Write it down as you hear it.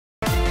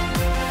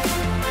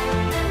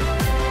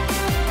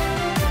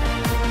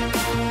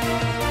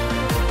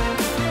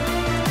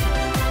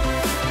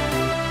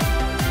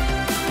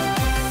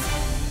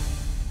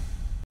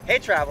Hey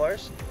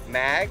travelers,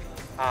 Mag,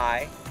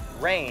 I,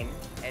 Rain,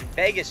 and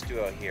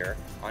VegasDuo here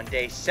on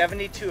day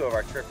 72 of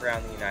our trip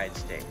around the United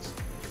States.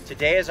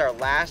 Today is our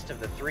last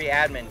of the 3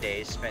 admin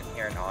days spent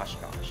here in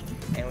Oshkosh,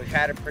 and we've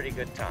had a pretty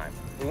good time.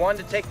 We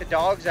wanted to take the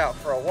dogs out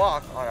for a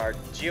walk on our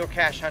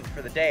geocache hunt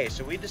for the day,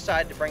 so we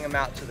decided to bring them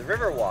out to the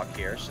river walk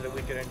here so that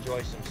we could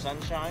enjoy some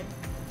sunshine,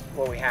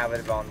 what we have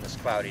it on this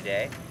cloudy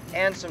day,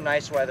 and some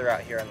nice weather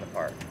out here in the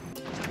park.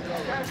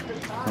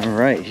 All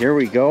right, here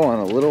we go on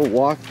a little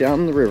walk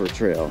down the river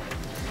trail.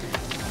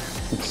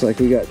 Looks like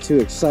we got 2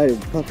 excited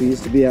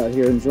puppies to be out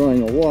here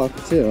enjoying a walk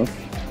too.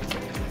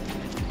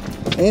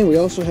 And we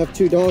also have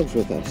 2 dogs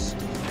with us.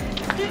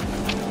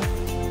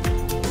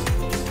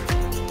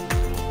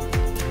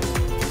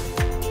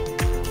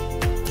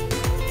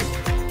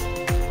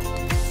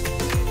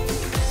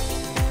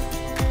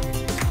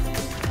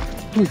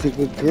 Who's a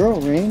good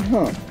girl, Rain,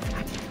 huh?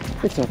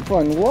 It's a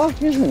fun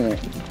walk, isn't it?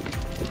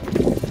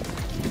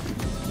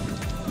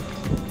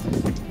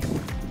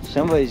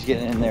 Somebody's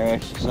getting in their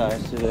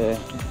exercise today.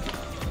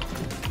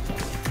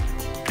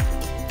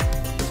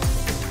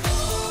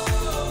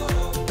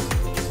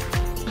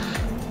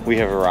 We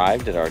have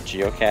arrived at our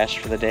geocache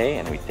for the day,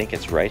 and we think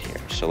it's right here.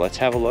 So let's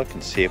have a look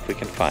and see if we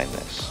can find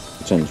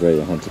this. Jen's ready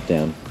to hunt it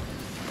down.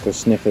 Go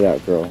sniff it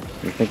out, girl.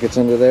 You think it's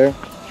under there?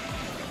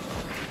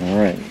 All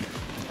right.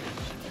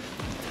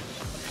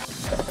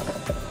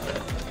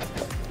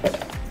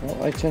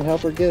 Well, I can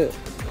help her get it.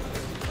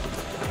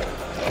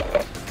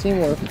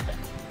 Teamwork.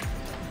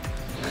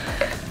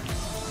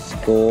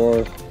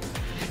 Score.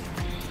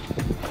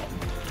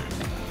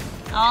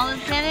 All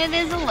that's in it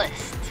is a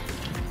list.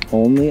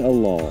 Only a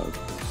log.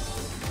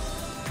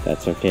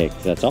 That's okay,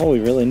 because that's all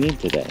we really need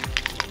today.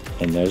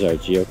 And there's our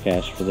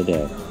geocache for the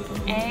day.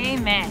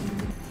 Amen.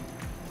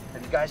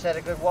 Have you guys had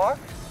a good walk?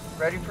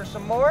 Ready for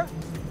some more?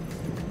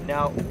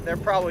 No, they're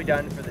probably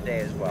done for the day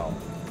as well.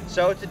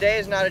 So today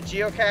is not a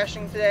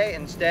geocaching day.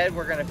 Instead,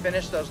 we're going to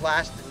finish those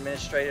last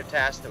administrative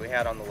tasks that we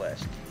had on the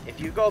list. If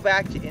you go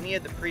back to any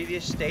of the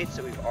previous states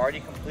that we've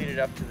already completed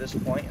up to this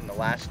point in the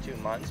last 2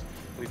 months,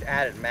 we've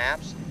added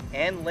maps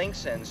and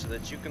links in so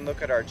that you can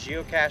look at our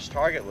geocache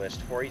target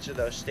list for each of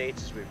those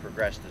states as we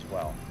progressed as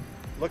well.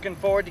 Looking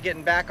forward to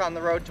getting back on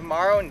the road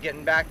tomorrow and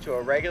getting back to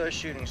a regular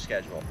shooting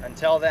schedule.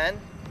 Until then,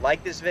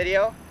 like this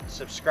video,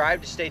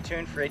 subscribe to stay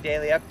tuned for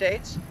daily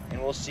updates,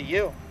 and we'll see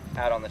you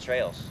out on the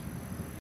trails.